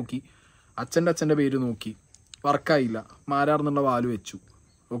അച്ഛൻ്റെ പേര് നോക്കി, അച്ഛൻ്റെ പേര് നോക്കി, വർക്കായില്ല, മാരാർന്നുള്ള വാല് വെച്ചു.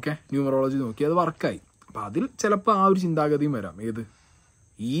 ഓക്കെ, ന്യൂമറോളജി നോക്കി, അത് വർക്കായി. അപ്പം അതിൽ ചിലപ്പോൾ ആ ഒരു ചിന്താഗതിയും വരാം. ഏത്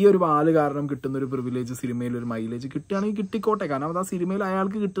ഈ ഒരു വാല് കാരണം കിട്ടുന്ന ഒരു പ്രിവിലേജ് സിനിമയിൽ ഒരു മൈലേജ് കിട്ടുകയാണെങ്കിൽ കിട്ടിക്കോട്ടെ, കാരണം അത് ആ സിനിമയിൽ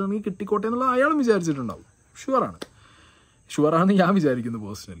അയാൾക്ക് കിട്ടുകയാണെങ്കിൽ കിട്ടിക്കോട്ടെ എന്നുള്ള അയാളും വിചാരിച്ചിട്ടുണ്ടാവും. ഷുവറാണ് ഞാൻ വിചാരിക്കുന്നു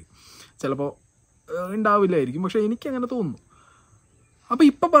പേഴ്സണലി. ചിലപ്പോൾ ഉണ്ടാവില്ലായിരിക്കും, പക്ഷെ എനിക്കങ്ങനെ തോന്നുന്നു. അപ്പോൾ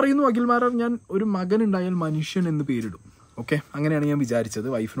ഇപ്പം പറയുന്നു അഖിൽ മാരാർ ഞാൻ ഒരു മകൻ ഉണ്ടായാൽ മനുഷ്യൻ എന്ന് പേരിടും. ഓക്കെ, അങ്ങനെയാണ് ഞാൻ വിചാരിച്ചത്.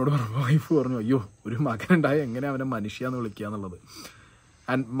 വൈഫിനോട് പറഞ്ഞപ്പോൾ വൈഫ് പറഞ്ഞു അയ്യോ ഒരു മകൻ ഉണ്ടായാൽ എങ്ങനെ അവനെ മനുഷ്യ എന്ന് വിളിക്കുക എന്നുള്ളത്.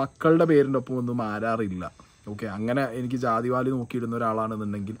 ആൻഡ് മക്കളുടെ പേരിൻ്റെ ഒപ്പം ഒന്നും മാരാറില്ല. ഓക്കെ, അങ്ങനെ എനിക്ക് ജാതിവാലി നോക്കിയിടുന്ന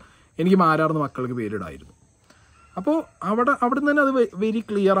ഒരാളാണെന്നുണ്ടെങ്കിൽ എനിക്ക് മാരാർന്ന് മക്കൾക്ക് പേരിടായിരുന്നു. അപ്പോൾ അവിടെ നിന്ന് തന്നെ അത് വെരി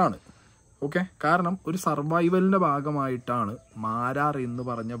ക്ലിയറാണ്. ഓക്കെ, കാരണം ഒരു സർവൈവലിൻ്റെ ഭാഗമായിട്ടാണ് മാരാർ എന്ന്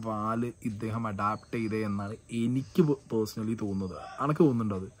പറഞ്ഞ വാല് ഇദ്ദേഹം അഡാപ്റ്റ് ചെയ്തത് എന്നാണ് എനിക്ക് പേഴ്സണലി തോന്നുന്നത്. അനക്ക്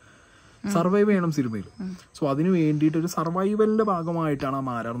തോന്നുന്നുണ്ടോ? അത് സർവൈവ് ചെയ്യണം സിനിമയിൽ. സോ അതിന് വേണ്ടിയിട്ട് ഒരു സർവൈവലിൻ്റെ ഭാഗമായിട്ടാണ് ആ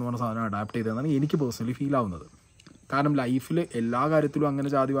മാരാർ എന്ന് പറഞ്ഞ സാധനം അഡാപ്റ്റ് ചെയ്തതെന്നാണ് എനിക്ക് പേഴ്സണലി ഫീൽ ആവുന്നത്. കാരണം ലൈഫിൽ എല്ലാ കാര്യത്തിലും അങ്ങനെ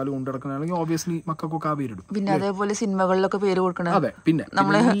ജാതിവാല് കൊണ്ടു നടക്കണമെങ്കിൽ ഓബിയസ്ലി മക്കൾക്കൊക്കെ ആ പേരിടും. പിന്നെ അതേപോലെ സിനിമകളിലൊക്കെ പേര് കൊടുക്കണം. അതെ, പിന്നെ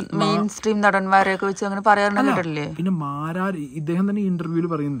നമ്മള് മെയിൻ സ്ട്രീം നടന്മാരെയൊക്കെ വെച്ച് അങ്ങനെ പറയാറുണ്ടല്ലേ. പിന്നെ മാരാർ ഇദ്ദേഹം തന്നെ ഇന്റർവ്യൂവിൽ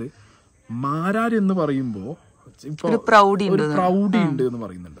പറയുന്നുണ്ട്, മാരാർ എന്ന് പറയുമ്പോൾ ഒരു പ്രൗഢി ഉണ്ട് എന്ന്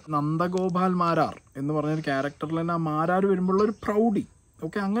പറയുന്നുണ്ട്. നന്ദഗോപാൽ മാരാർ എന്ന് പറഞ്ഞൊരു ക്യാരക്ടറിൽ തന്നെ ആ മാരാർ വരുമ്പോഴുള്ള ഒരു പ്രൗഢി.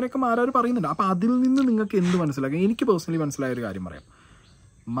 ഓക്കെ, അങ്ങനെയൊക്കെ മാരാർ പറയുന്നുണ്ട്. അപ്പൊ അതിൽ നിന്ന് നിങ്ങൾക്ക് എന്ത് മനസ്സിലാക്കാം? എനിക്ക് പേഴ്സണലി മനസ്സിലായ ഒരു കാര്യം പറയാം.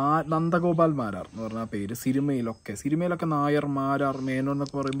 നന്ദഗോപാൽ മാരാർ എന്ന് പറഞ്ഞ പേര് സിനിമയിലൊക്കെ നായർ, മാരാർ, മേനോൻ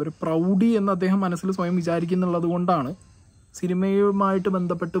എന്നൊക്കെ പറയുമ്പോൾ ഒരു പ്രൗഢി എന്ന് അദ്ദേഹം മനസ്സിൽ സ്വയം വിചാരിക്കുന്നുള്ളത് കൊണ്ടാണ് സിനിമയുമായിട്ട്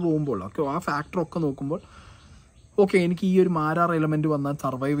ബന്ധപ്പെട്ട് പോകുമ്പോൾ ഒക്കെ ആ ഫാക്ടറൊക്കെ നോക്കുമ്പോൾ ഓക്കെ എനിക്ക് ഈ ഒരു മാരാർ എലമെന്റ് വന്നാൽ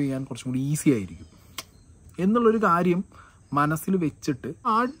സർവൈവ് ചെയ്യാൻ കുറച്ചും കൂടി ഈസി ആയിരിക്കും എന്നുള്ളൊരു കാര്യം മനസ്സിൽ വെച്ചിട്ട്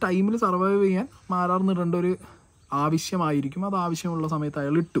ആ ടൈമിൽ സർവൈവ് ചെയ്യാൻ മാരാർ നിടേണ്ട ഒരു ആവശ്യമായിരിക്കും. അത് ആവശ്യമുള്ള സമയത്ത്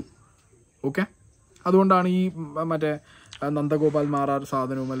അയാൾ ഇട്ടു. ഓക്കെ, അതുകൊണ്ടാണ് ഈ മറ്റേ നന്ദഗോപാൽ മാരാർ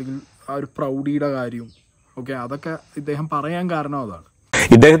സാധനവും അല്ലെങ്കിൽ ആ ഒരു പ്രൗഢിയുടെ കാര്യവും ഓക്കെ അതൊക്കെ ഇദ്ദേഹം പറയാൻ കാരണം അതാണ്.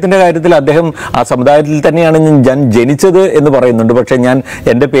 ഇദ്ദേഹത്തിന്റെ കാര്യത്തിൽ അദ്ദേഹം ആ സമുദായത്തിൽ തന്നെയാണ് ഞാൻ ജനിച്ചത് എന്ന് പറയുന്നുണ്ട്. പക്ഷെ ഞാൻ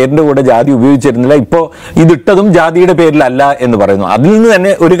എൻ്റെ പേരിന്റെ കൂടെ ജാതി ഉപയോഗിച്ചിരുന്നില്ല. ഇപ്പോൾ ഇതിട്ടതും ജാതിയുടെ പേരിലല്ല എന്ന് പറയുന്നു. അതിൽ നിന്ന്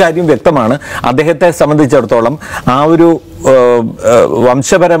തന്നെ ഒരു കാര്യം വ്യക്തമാണ്, അദ്ദേഹത്തെ സംബന്ധിച്ചിടത്തോളം ആ ഒരു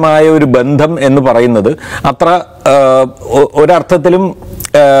വംശപരമായ ഒരു ബന്ധം എന്ന് പറയുന്നത് അത്ര ഒരർത്ഥത്തിലും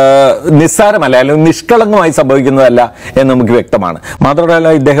നിസ്സാരമല്ല, അല്ലെങ്കിൽ നിഷ്കളങ്കമായി സംഭവിക്കുന്നതല്ല എന്ന് നമുക്ക് വ്യക്തമാണ്. മാത്രമല്ല,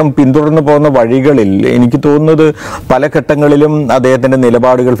 ഇദ്ദേഹം പിന്തുടർന്നു പോകുന്ന വഴികളിൽ എനിക്ക് തോന്നുന്നത് പല ഘട്ടങ്ങളിലും അദ്ദേഹത്തിന്റെ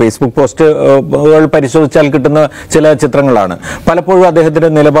നിലപാടുകൾ, ഫേസ്ബുക്ക് പോസ്റ്റുകൾ പരിശോധിച്ചാൽ കിട്ടുന്ന ചില ചിത്രങ്ങളാണ്. പലപ്പോഴും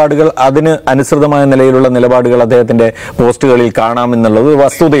അദ്ദേഹത്തിന്റെ നിലപാടുകൾ, അതിന് അനുസൃതമായ നിലയിലുള്ള നിലപാടുകൾ അദ്ദേഹത്തിന്റെ പോസ്റ്റുകളിൽ കാണാമെന്നുള്ളത്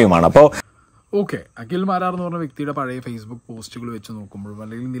വസ്തുതയുമാണ്. അപ്പോൾ ഓക്കെ, അഖിൽ മാരാർ എന്ന് പറഞ്ഞ വ്യക്തിയുടെ പഴയ ഫേസ്ബുക്ക് പോസ്റ്റുകൾ വെച്ച് നോക്കുമ്പോഴും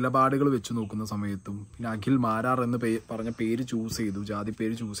അല്ലെങ്കിൽ നിലപാടുകൾ വെച്ച് നോക്കുന്ന സമയത്തും പിന്നെ അഖിൽ മാരാർ എന്ന് പറഞ്ഞ പേര് ചൂസ് ചെയ്തു, ജാതി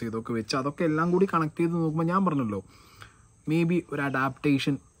പേര് ചൂസ് ചെയ്തൊക്കെ വെച്ച് അതൊക്കെ എല്ലാം കൂടി കണക്ട് ചെയ്ത് നോക്കുമ്പോൾ ഞാൻ പറഞ്ഞല്ലോ, മേ ബി ഒരു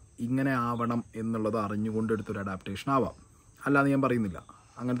അഡാപ്റ്റേഷൻ ഇങ്ങനെ ആവണം എന്നുള്ളത് അറിഞ്ഞുകൊണ്ടെടുത്തൊരു അഡാപ്റ്റേഷൻ ആവാം. അല്ലാതെ ഞാൻ പറയുന്നില്ല,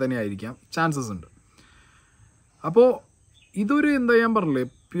 അങ്ങനെ തന്നെ ആയിരിക്കാം, ചാൻസസ് ഉണ്ട്. അപ്പോൾ ഇതൊരു എന്താ ഞാൻ പറഞ്ഞില്ലേ,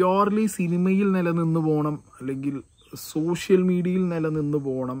 പ്യുവർലി സിനിമയിൽ നിലനിന്ന് പോകണം അല്ലെങ്കിൽ സോഷ്യൽ മീഡിയയിൽ നിലനിന്ന്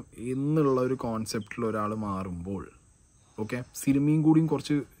പോകണം എന്നുള്ള ഒരു കോൺസെപ്റ്റിൽ ഒരാൾ മാറുമ്പോൾ, ഓക്കെ, സിനിമയും കൂടിയും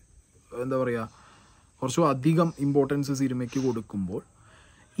കുറച്ച് എന്താ പറയുക, കുറച്ചും അധികം ഇമ്പോർട്ടൻസ് സിനിമയ്ക്ക് കൊടുക്കുമ്പോൾ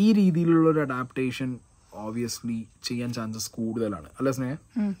ഈ രീതിയിലുള്ളൊരു അഡാപ്റ്റേഷൻ ഓബിയസ്ലി ചെയ്യാൻ ചാൻസസ് കൂടുതലാണ്. അല്ല സ്നേഹ?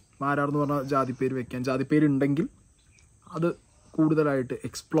 മാരാർ എന്ന് പറഞ്ഞാൽ ജാതിപ്പേര് വെക്കാൻ, ജാതിപ്പേര് ഉണ്ടെങ്കിൽ അത് കൂടുതലായിട്ട്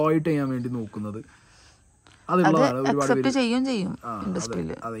എക്സ്പ്ലോയിറ്റ് ചെയ്യാൻ വേണ്ടി നോക്കുന്നത്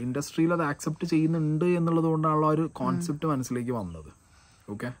ഇൻഡസ്ട്രിയിൽ അത് ആക്സെപ്റ്റ് ചെയ്യുന്നുണ്ട് എന്നുള്ളത് കൊണ്ടാണല്ലോ ഒരു കോൺസെപ്റ്റ് മനസ്സിലേക്ക് വന്നത്.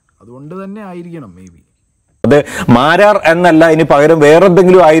 ഓക്കെ, അതുകൊണ്ട് തന്നെ ആയിരിക്കണം മേ ബി. അത് മാരാർ എന്നല്ല, ഇനി പകരം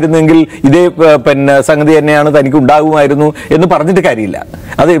വേറെന്തെങ്കിലും ആയിരുന്നെങ്കിൽ ഇതേ പിന്നെ സംഗതി തന്നെയാണ് തനിക്ക് ഉണ്ടാകുമായിരുന്നു എന്ന് പറഞ്ഞിട്ട് കാര്യമില്ല.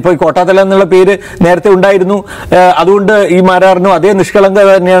 അത് ഇപ്പോൾ കോട്ടാത്തല എന്നുള്ള പേര് നേരത്തെ ഉണ്ടായിരുന്നു, അതുകൊണ്ട് ഈ മാരാറിനും അതേ നിഷ്കളങ്കത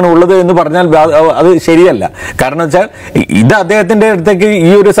തന്നെയാണ് ഉള്ളത് എന്ന് പറഞ്ഞാൽ അത് ശരിയല്ല. കാരണം വെച്ചാൽ ഇത് അദ്ദേഹത്തിന്റെ അടുത്തേക്ക്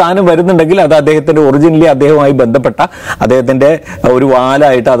ഈ ഒരു സാധനം വരുന്നുണ്ടെങ്കിൽ അത് അദ്ദേഹത്തിന്റെ ഒറിജിനലി അദ്ദേഹവുമായി ബന്ധപ്പെട്ട അദ്ദേഹത്തിന്റെ ഒരു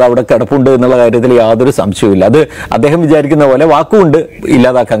വാലായിട്ട് അത് അവിടെ കിടപ്പുണ്ട് എന്നുള്ള കാര്യത്തിൽ യാതൊരു സംശയവുമില്ല. അത് അദ്ദേഹം വിചാരിക്കുന്ന പോലെ വാക്കുകൊണ്ട്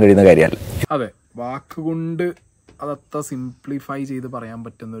ഇല്ലാതാക്കാൻ കഴിയുന്ന കാര്യമല്ല. അതെ, വാക്കുകൊണ്ട് അതത്ര സിംപ്ലിഫൈ ചെയ്ത് പറയാൻ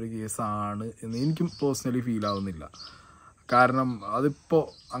പറ്റുന്ന ഒരു കേസാണ് എന്ന് എനിക്കും പേഴ്സണലി ഫീൽ ആവുന്നില്ല. കാരണം അതിപ്പോൾ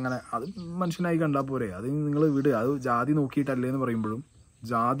അങ്ങനെ അത് മനുഷ്യനായി കണ്ടാൽ പോരെ, അത് നിങ്ങൾ വിടുക. അത് ജാതി നോക്കിയിട്ടല്ലേ എന്ന് പറയുമ്പോഴും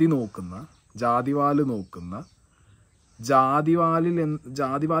ജാതി നോക്കുന്ന, ജാതിവാല് നോക്കുന്ന,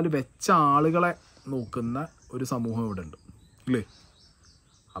 ജാതിവാല് വെച്ച ആളുകളെ നോക്കുന്ന ഒരു സമൂഹം ഇവിടെ ഉണ്ട് ഇല്ലേ?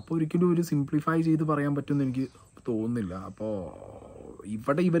 അപ്പോൾ ഒരിക്കലും ഒരു സിംപ്ലിഫൈ ചെയ്ത് പറയാൻ പറ്റുമെന്ന് എനിക്ക് തോന്നുന്നില്ല. അപ്പോൾ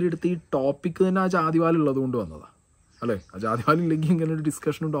ഇവിടെ ഇവരെടുത്ത് ഈ ടോപ്പിക്ക് തന്നെ ആ ജാതിവാലുള്ളത് കൊണ്ട് വന്നതാണ് അല്ലേ? ആ ജാതിവാലില്ലെങ്കിൽ ഇങ്ങനെ ഒരു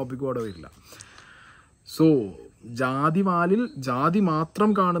ഡിസ്കഷനും ടോപ്പിക്കും അവിടെ വരില്ല. സോ ജാതിവാലിൽ ജാതി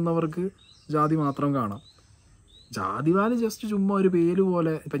മാത്രം കാണുന്നവർക്ക് ജാതി മാത്രം കാണാം. ജാതിവാല് ജസ്റ്റ് ചുമ്മാ ഒരു പേര്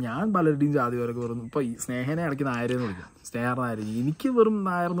പോലെ. ഇപ്പം ഞാൻ പലരുടെയും ജാതിവാലൊക്കെ വെറും ഇപ്പോൾ ഈ സ്നേഹനെ ഇടയ്ക്ക് നായരെന്ന് വിളിക്കും, സ്നേഹ നായർ. എനിക്ക് വെറും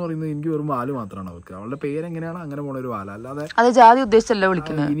നായർ എന്ന് പറയുന്നത് എനിക്ക് വെറും വാല് മാത്രമാണ് അവർക്ക്. അവളുടെ പേരെങ്ങനെയാണ് അങ്ങനെ പോണ ഒരു വാല, അല്ലാതെ ജാതി ഉദ്ദേശിച്ചല്ല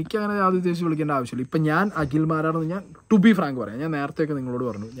വിളിക്കുന്നത്. എനിക്ക് അങ്ങനെ ജാതി ഉദ്ദേശിച്ച് വിളിക്കേണ്ട ആവശ്യമില്ല. ഇപ്പം ഞാൻ അഖിൽ മാരാർ, ഞാൻ ടു ബി ഫ്രാങ്ക് പറയാം, ഞാൻ നേരത്തെയൊക്കെ നിങ്ങളോട്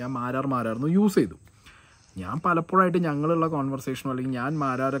പറഞ്ഞു ഞാൻ മാരാർന്ന് യൂസ് ചെയ്തു. ഞാൻ പലപ്പോഴായിട്ട് ഞങ്ങളുള്ള കോൺവെർസേഷനോ അല്ലെങ്കിൽ ഞാൻ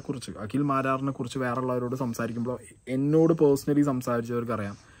മാരാരെക്കുറിച്ച്, അഖിൽ മാരാറിനെ കുറിച്ച് വേറെയുള്ളവരോട് സംസാരിക്കുമ്പോൾ എന്നോട് പേഴ്സണലി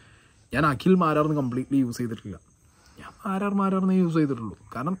സംസാരിച്ചവർക്കറിയാം ഞാൻ അഖിൽ മാരാർന്ന് കംപ്ലീറ്റ്ലി യൂസ് ചെയ്തിട്ടില്ല. ഞാൻ മാരാർന്ന് യൂസ് ചെയ്തിട്ടുള്ളൂ.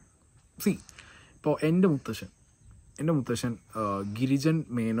 കാരണം ഇപ്പോൾ എൻ്റെ മുത്തശ്ശൻ ഗിരിജൻ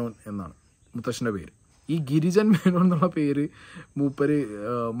മേനോൻ എന്നാണ് മുത്തശ്ശൻ്റെ പേര്. ഈ ഗിരിജൻ മേനോൻ എന്നുള്ള പേര് മൂപ്പര്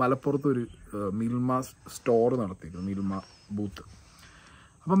മലപ്പുറത്തൊരു മിൽമ സ്റ്റോർ നടത്തിയിരുന്നു, മിൽമ ബൂത്ത്.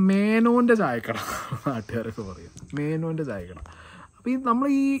 അപ്പം മേനോൻ്റെ ചായക്കട നാട്ടുകാരൊക്കെ പറയും, മേനോൻ്റെ ചായക്കട. അപ്പോൾ നമ്മൾ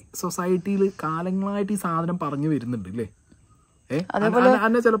ഈ സൊസൈറ്റിയിൽ കാലങ്ങളായിട്ട് ഈ സാധനം പറഞ്ഞു വരുന്നുണ്ട് ഇല്ലേ?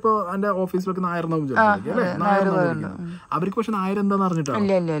 അന്നെ ചിലപ്പോ എന്റെ ഓഫീസിലൊക്കെ നായർന്നാവും ചിലപ്പോ അല്ലേ, അവർക്ക് പക്ഷെ നായർ എന്താന്ന്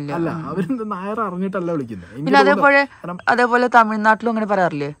അറിഞ്ഞിട്ടാണ്, അല്ല അവരെന്താ നായർ അറിഞ്ഞിട്ടല്ല വിളിക്കുന്നത്. അതേപോലെ തമിഴ്നാട്ടിലും അങ്ങനെ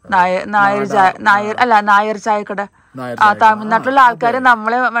പറയാറില്ലേ, നായർ ചായക്കട. തമിഴ്നാട്ടിലുള്ള ആൾക്കാര്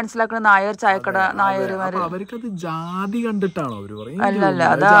നമ്മളെ മനസ്സിലാക്കുന്ന നായർ ചായക്കട, നായർമാര്. അവർക്കത് ജാതി കണ്ടിട്ടാണോ അവര് പറയുന്നത്? അല്ലല്ല,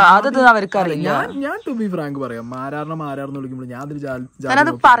 അത് അവർക്കറിയില്ല. ഞാൻ ടു ബി ഫ്രാങ്ക് പറയാം, മാരാർന്ന് വിളിക്കുമ്പോൾ ഞാൻ അതിൽ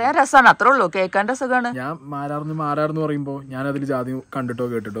അത് പറയാൻ രസമാണ്, അത്രേ ഉള്ളൂ, കേൾക്കാൻ രസമാണ്. ഞാൻ മാരാർന്ന് പറയുമ്പോൾ ഞാൻ അതിൽ ജാതി കണ്ടിട്ടോ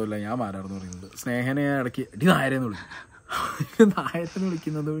കേട്ടിട്ടോ അല്ല ഞാൻ മാരാർന്ന് പറയുന്നത്. സ്നേഹനെ ഇടയ്ക്ക് എടി നായരെന്ന് വിളിക്കും, നായരെന്ന്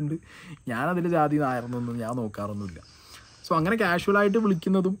വിളിക്കുന്നത് കൊണ്ട് ഞാനതിൽ ജാതി നായർന്നൊന്നും ഞാൻ നോക്കാറൊന്നുമില്ല. സോ അങ്ങനെ കാഷ്വലായിട്ട്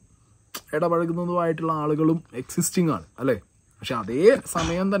വിളിക്കുന്നതും ഇടപഴകുന്നതുമായിട്ടുള്ള ആളുകളും എക്സിസ്റ്റിംഗ് ആണ് അല്ലേ? പക്ഷെ അതേ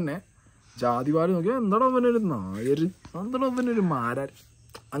സമയം തന്നെ ജാതിവാല് നോക്കിയാൽ എന്താണോ അവനൊരു നായർ, എന്താണോ അവനൊരു മാരാർ,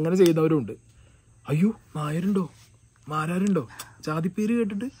 അങ്ങനെ ചെയ്യുന്നവരുണ്ട്. അയ്യോ നായരുണ്ടോ മാരാരുണ്ടോ, ജാതിപ്പേര്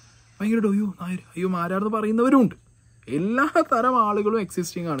കേട്ടിട്ട് ഭയങ്കര അയ്യോ നായർ അയ്യോ മാരാർന്ന് പറയുന്നവരും ഉണ്ട്. എല്ലാ തരം ആളുകളും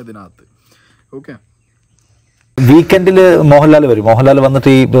എക്സിസ്റ്റിംഗ് ആണ് ഇതിനകത്ത്. ഓക്കെ, വീക്കെൻഡിൽ മോഹൻലാൽ വരും. മോഹൻലാൽ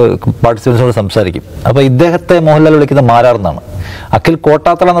വന്നിട്ട് ഈ പാർട്ടിസിപ്പൻസിനോട് സംസാരിക്കും. അപ്പോൾ ഇദ്ദേഹത്തെ മോഹൻലാൽ വിളിക്കുന്നത് മാരാർ എന്നാണ്. അഖിൽ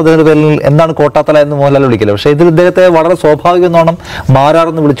കോട്ടാത്തല എന്ന അദ്ദേഹത്തിന്റെ പേരിൽ എന്താണ് കോട്ടാത്തല എന്ന് മോഹൻലാൽ വിളിക്കില്ല. പക്ഷേ ഇതിൽ ഇദ്ദേഹത്തെ വളരെ സ്വാഭാവികമെന്നോണം മാരാർ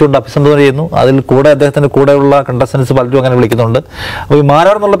എന്ന് വിളിച്ചുകൊണ്ട് അഭിസംബോധന ചെയ്യുന്നു. അതിൽ കൂടെ അദ്ദേഹത്തിന്റെ കൂടെയുള്ള കണ്ടസ്റ്റൻസ് പലരും അങ്ങനെ വിളിക്കുന്നുണ്ട്. അപ്പോൾ ഈ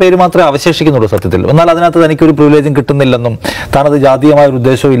മാരാർ എന്നുള്ള പേര് മാത്രമേ അവശേഷിക്കുന്നുള്ളൂ സത്യത്തിൽ. എന്നാൽ അതിനകത്ത് തനിക്കൊരു പ്രിവിലേജും കിട്ടുന്നില്ലെന്നും താനത് ജാതീയമായ ഒരു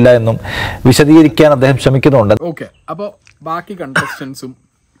ഉദ്ദേശവും ഇല്ല എന്നും വിശദീകരിക്കാൻ അദ്ദേഹം ശ്രമിക്കുന്നുണ്ട്. ഓക്കെ, അപ്പോൾ ബാക്കി കണ്ടസ്റ്റൻസും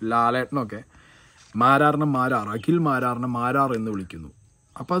ലാലേട്ടനൊക്കെ മാരാറിനെ മാരാർ, അഖിൽ മാരാറിനെ മാരാർ എന്ന് വിളിക്കുന്നു.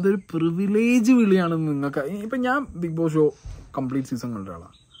 അപ്പോൾ അതൊരു പ്രിവിലേജ് വിളിയാണെന്ന് നിങ്ങൾക്ക്. ഇപ്പം ഞാൻ big boss show complete season കണ്ട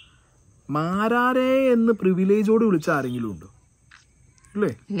ഒരാളാണ്. മാരാരെ എന്ന് പ്രിവിലേജോട് വിളിച്ച ആരെങ്കിലും ഉണ്ടോ? ഇല്ലേ?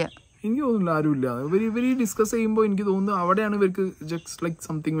 എനിക്ക് തോന്നുന്നില്ല, ആരും ഇല്ല. ഇവർ ഡിസ്കസ് ചെയ്യുമ്പോൾ എനിക്ക് തോന്നുന്നു അവിടെയാണ് ഇവർക്ക് just like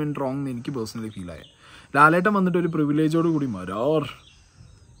something when wrong എന്ന് എനിക്ക് പേഴ്സണലി ഫീൽ ആയത്. ലാലേട്ടൻ വന്നിട്ട് ഒരു പ്രിവിലേജോട് കൂടി മാരാർ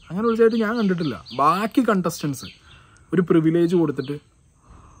അങ്ങനെ വിളിച്ചായിട്ട് ഞാൻ കണ്ടിട്ടില്ല. ബാക്കി കണ്ടസ്റ്റൻസ് ഒരു പ്രിവിലേജ് കൊടുത്തിട്ട്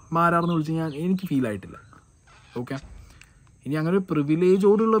മാരാർന്ന് വിളിച്ച് എനിക്ക് ഫീൽ ആയിട്ടില്ല. ഓക്കെ, ഇനി അങ്ങനെ ഒരു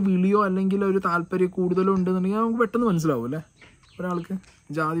പ്രിവിലേജോടുള്ള വിളിയോ അല്ലെങ്കിൽ ഒരു താല്പര്യം കൂടുതലോ ഉണ്ടെന്നുണ്ടെങ്കിൽ നമുക്ക് പെട്ടെന്ന് മനസ്സിലാവും അല്ലേ. ഒരാൾക്ക്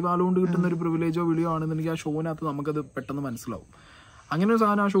ജാതി പാലം കൊണ്ട് കിട്ടുന്ന ഒരു പ്രിവിലേജോ വിളിയോ ആണെന്നുണ്ടെങ്കിൽ ആ ഷോനകത്ത് നമുക്കത് പെട്ടെന്ന് മനസ്സിലാവും. അങ്ങനെ ഒരു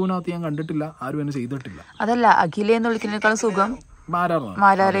സാധനം ആ ഷോനകത്ത് ഞാൻ കണ്ടിട്ടില്ല, ആരും എന്നെ ചെയ്തിട്ടില്ല. അതല്ല, അഖിലേ എന്ന് വിളിക്കുന്നതിനേക്കാളും സുഖം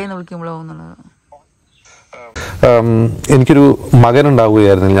മാരാരെ എന്ന് വിളിക്കുമ്പോഴോ എന്നുള്ളത്. എനിക്കൊരു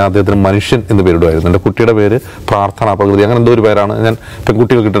മകനുണ്ടാവുകയായിരുന്നു. ഞാൻ അദ്ദേഹത്തിന് മനുഷ്യൻ എന്ന് പേരിടുമായിരുന്നു. എൻ്റെ കുട്ടിയുടെ പേര് പ്രാർത്ഥന പകുതി, അങ്ങനെ എന്തോ ഒരു പേരാണ് ഞാൻ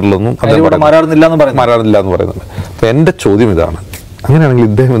പെൺകുട്ടികൾ കിട്ടിയിട്ടുള്ളതും മാറാറുന്നില്ല എന്ന് പറയുന്നത്. അപ്പം എൻ്റെ ചോദ്യം ഇതാണ്, അങ്ങനെയാണെങ്കിൽ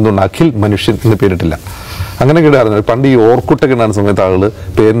ഇദ്ദേഹം എന്തുകൊണ്ട് അഖിൽ മനുഷ്യൻ എന്ന് പേരിട്ടില്ല? അങ്ങനെ കിടായിരുന്നു. പണ്ട് ഈ ഓർക്കുട്ടൊക്കെ ഉണ്ടാകുന്ന സമയത്ത് ആളുകൾ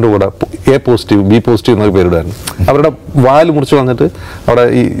പേരിൻ്റെ കൂടെ A പോസിറ്റീവ് B പോസിറ്റീവ് എന്നൊക്കെ പേരിടായിരുന്നു. അവരുടെ വാല് മുറിച്ച് വന്നിട്ട് അവിടെ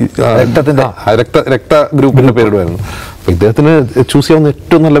ഈ രക്ത ഗ്രൂപ്പിൻ്റെ പേരിടുമായിരുന്നു. അപ്പോൾ ഇദ്ദേഹത്തിന് ചൂസ് ചെയ്യാവുന്ന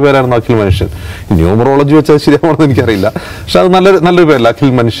ഏറ്റവും നല്ല പേരായിരുന്നു അഖിൽ മനുഷ്യൻ. ന്യൂമറോളജി വെച്ചാൽ ശരിയാവണമെന്ന് എനിക്കറിയില്ല, പക്ഷെ അത് നല്ലൊരു പേരല്ല.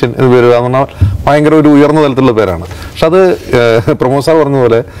 അഖിൽ മനുഷ്യൻ എന്ന് പേര് പറഞ്ഞാൽ ഭയങ്കര ഒരു ഉയർന്ന തലത്തിലുള്ള പേരാണ്. പക്ഷെ അത് പ്രമോദ് സാർ പറഞ്ഞ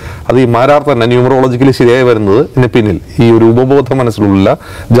പോലെ അത് ഈ മാരാർ തന്നെ ന്യൂമറോളജിക്കലി ശരിയായി വരുന്നത് ഇതിന് പിന്നിൽ ഈ ഒരു ഉപബോധ മനസ്സിലുള്ള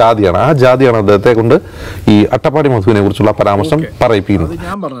ജാതിയാണ്. ആ ജാതിയാണ് അദ്ദേഹത്തെ കൊണ്ട് ഈ അട്ടപ്പാടി മധുവിനെ കുറിച്ചുള്ള പരാമർശം പറയിപ്പിക്കുന്നത്.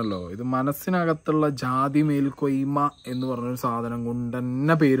 ഞാൻ പറഞ്ഞല്ലോ, ഇത് മനസ്സിനകത്തുള്ള ജാതി മേൽക്കൊയ്മ എന്ന് പറഞ്ഞൊരു സാധനം കൊണ്ട്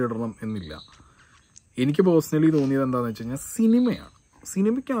തന്നെ പേരിടണം എന്നില്ല. എനിക്ക് പേഴ്സണലി തോന്നിയത് എന്താണെന്ന് വെച്ച് കഴിഞ്ഞാൽ സിനിമയാണ്.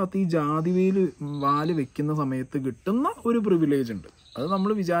 സിനിമയ്ക്കകത്ത് ഈ ജാതിവേല് വാല് വെക്കുന്ന സമയത്ത് കിട്ടുന്ന ഒരു പ്രിവിലേജ് ഉണ്ട്. അത്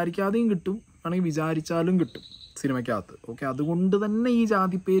നമ്മൾ വിചാരിക്കാതെയും കിട്ടും, ആണെങ്കിൽ വിചാരിച്ചാലും കിട്ടും സിനിമയ്ക്കകത്ത്. ഓക്കെ, അതുകൊണ്ട് തന്നെ ഈ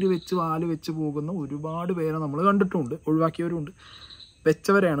ജാതിപ്പേര് വെച്ച് വാല് വെച്ച് പോകുന്ന ഒരുപാട് പേരെ നമ്മൾ കണ്ടിട്ടുമുണ്ട്, ഒഴിവാക്കിയവരുമുണ്ട്,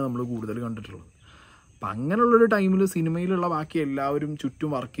 വെച്ചവരെയാണ് നമ്മൾ കൂടുതൽ കണ്ടിട്ടുള്ളത്. അപ്പം അങ്ങനെയുള്ളൊരു ടൈമിൽ സിനിമയിലുള്ള ബാക്കി എല്ലാവരും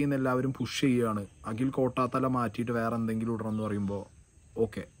ചുറ്റും വർക്ക് ചെയ്യുന്ന എല്ലാവരും പുഷ് ചെയ്യുകയാണ്. അഖിൽ കോട്ടാത്തല മാറ്റിയിട്ട് വേറെ എന്തെങ്കിലും ഇടണമെന്ന് പറയുമ്പോൾ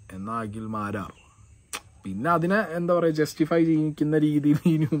ഓക്കെ, എന്നാൽ അഖിൽ മാരാർ. പിന്നെ അതിനെ എന്താ പറയുക, ജസ്റ്റിഫൈ ചെയ്യിക്കുന്ന രീതിയിൽ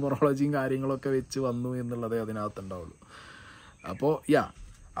ഈ ന്യൂമറോളജിയും കാര്യങ്ങളൊക്കെ വെച്ച് വന്നു എന്നുള്ളതേ അതിനകത്തുണ്ടാവുള്ളൂ. അപ്പോൾ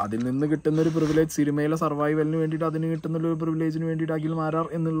അതിൽ നിന്ന് കിട്ടുന്നൊരു പ്രിവിലേജ് സിനിമയിലെ സർവൈവലിന് വേണ്ടിയിട്ട് അതിന് കിട്ടുന്നൊരു പ്രിവിലേജിന് വേണ്ടിയിട്ട് അഖിൽ മാരാർ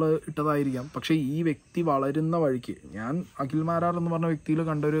എന്നുള്ളത് ഇട്ടതായിരിക്കാം. പക്ഷേ ഈ വ്യക്തി വളരുന്ന വഴിക്ക് ഞാൻ അഖിൽ മാരാർ എന്ന് പറഞ്ഞ വ്യക്തിയിൽ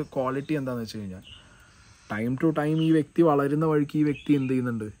കണ്ട ഒരു ക്വാളിറ്റി എന്താണെന്ന് വെച്ച് കഴിഞ്ഞാൽ, ടൈം ടു ടൈം ഈ വ്യക്തി വളരുന്ന വഴിക്ക് ഈ വ്യക്തി എന്ത്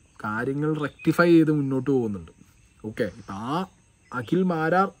ചെയ്യുന്നുണ്ട്, കാര്യങ്ങൾ റെക്ടിഫൈ ചെയ്ത് മുന്നോട്ട് പോകുന്നുണ്ട്. ഓക്കെ, ഇപ്പം ആ അഖിൽ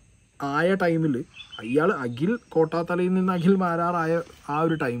മാരാർ ആയ ടൈമിൽ, ഇയാൾ അഖിൽ കോട്ടാത്തലയിൽ നിന്ന് അഖിൽ മാരാർ ആയ ആ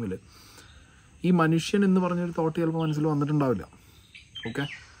ഒരു ടൈമിൽ ഈ മനുഷ്യൻ എന്ന് പറഞ്ഞൊരു തോട്ട് ചിലപ്പോൾ മനസ്സിൽ വന്നിട്ടുണ്ടാവില്ല. ഓക്കെ,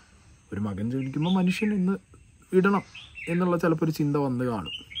 ഒരു മകൻ ജനിക്കുമ്പോൾ മനുഷ്യൻ എന്ന് ഇടണം എന്നുള്ള ചിലപ്പോൾ ഒരു ചിന്ത വന്ന്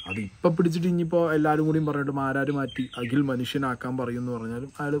കാണും. അത് ഇപ്പം പിടിച്ചിട്ട് ഇനിയിപ്പോൾ എല്ലാവരും കൂടിയും പറഞ്ഞിട്ട് മാരാർ മാറ്റി അഖിൽ മനുഷ്യനാക്കാൻ പറയുമെന്ന്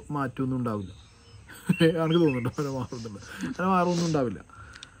പറഞ്ഞാലും അയാൾ മാറ്റമൊന്നും ഉണ്ടാവില്ല. എനിക്ക് തോന്നുന്നുണ്ടോ അങ്ങനെ മാറുമൊന്നും ഉണ്ടാവില്ല.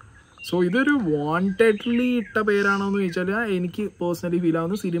 സോ ഇതൊരു വാണ്ടഡ്ലി ഇട്ട പേരാണോ എന്ന് ചോദിച്ചാൽ എനിക്ക് പേഴ്സണലി ഫീൽ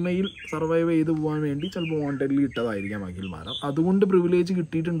ആവുന്ന സിനിമയിൽ സർവൈവ് ചെയ്ത് പോകാൻ വേണ്ടി ചിലപ്പോൾ വാണ്ടഡ്ലി ഇട്ടതായിരിക്കാം അഖിൽ മാരാർ. അതുകൊണ്ട് പ്രിവിലേജ്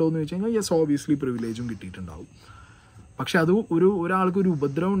കിട്ടിയിട്ടുണ്ടോ എന്ന് ചോദിച്ചു കഴിഞ്ഞാൽ യെസ്, ഓബിയസ്ലി പ്രിവിലേജും കിട്ടിയിട്ടുണ്ടാവും. പക്ഷെ അത് ഒരാൾക്ക് ഒരു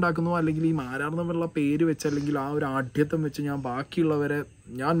ഉപദ്രവം ഉണ്ടാക്കുന്നോ അല്ലെങ്കിൽ ഈ മാരാർ എന്നുള്ള പേര് വെച്ച് അല്ലെങ്കിൽ ആ ഒരു ആഢ്യത്വം വെച്ച് ഞാൻ ബാക്കിയുള്ളവരെ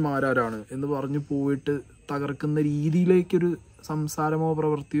ഞാൻ മാരാരാണ് എന്ന് പറഞ്ഞു പോയിട്ട് തകർക്കുന്ന രീതിയിലേക്കൊരു സംസാരമോ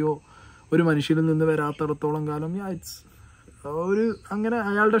പ്രവൃത്തിയോ ഒരു മനുഷ്യനിൽ നിന്ന് വരാത്തിടത്തോളം കാലം ഇറ്റ്സ് ഒരു അങ്ങനെ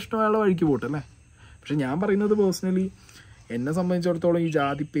അയാളുടെ ഇഷ്ടം അയാളുടെ വഴിക്ക് പോട്ടല്ലേ. പക്ഷെ ഞാൻ പറയുന്നത് പേഴ്സണലി എന്നെ സംബന്ധിച്ചിടത്തോളം ഈ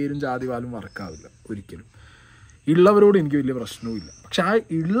ജാതി പേരും ജാതി വാലും മറക്കാവില്ല ഒരിക്കലും. ഉള്ളവരോട് എനിക്ക് വലിയ പ്രശ്നവുമില്ല. പക്ഷെ ആ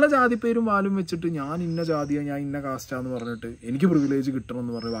ഉള്ള ജാതി പേരും വാലും വെച്ചിട്ട് ഞാൻ ഇന്ന ജാതിയാണ്, ഞാൻ ഇന്ന കാസ്റ്റാന്ന് പറഞ്ഞിട്ട് എനിക്ക് പ്രിവിലേജ്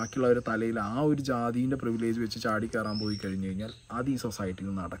കിട്ടണമെന്ന് പറഞ്ഞ് ബാക്കിയുള്ളവരുടെ തലയിൽ ആ ഒരു ജാതീൻ്റെ പ്രിവിലേജ് വെച്ച് ചാടി കയറാൻ പോയി കഴിഞ്ഞ് കഴിഞ്ഞാൽ അത് ഈ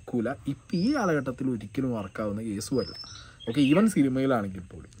സൊസൈറ്റിയിൽ നടക്കൂല. ഇപ്പം ഈ കാലഘട്ടത്തിൽ ഒരിക്കലും മറക്കാവുന്ന കേസുമല്ല. ഓക്കെ, ഈവൻ സിനിമയിലാണെങ്കിൽ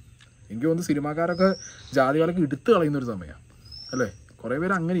പോലും എനിക്ക് തോന്നുന്നു സിനിമാക്കാരൊക്കെ ജാതികളൊക്കെ എടുത്തു കളയുന്നൊരു സമയമാണ് അല്ലേ. കുറേ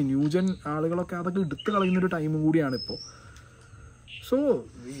പേര് അങ്ങനെ ന്യൂജൻ ആളുകളൊക്കെ അതൊക്കെ എടുത്തു കളയുന്നൊരു ടൈമും കൂടിയാണ് ഇപ്പോൾ. സോ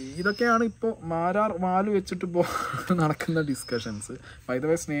ഇതൊക്കെയാണ് ഇപ്പോൾ മാരാർ വാല് വെച്ചിട്ടിപ്പോൾ നടക്കുന്ന ഡിസ്കഷൻസ്. ബൈ ദ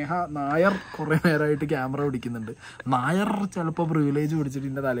വേ, സ്നേഹ നായർ കുറേ നേരമായിട്ട് ക്യാമറ പിടിക്കുന്നുണ്ട്. നായർ ചിലപ്പോൾ പ്രിവിലേജ് പിടിച്ചിട്ട്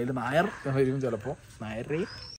ഇതിൻ്റെ തലയിൽ നായർ വരും ചിലപ്പോൾ. നായരേ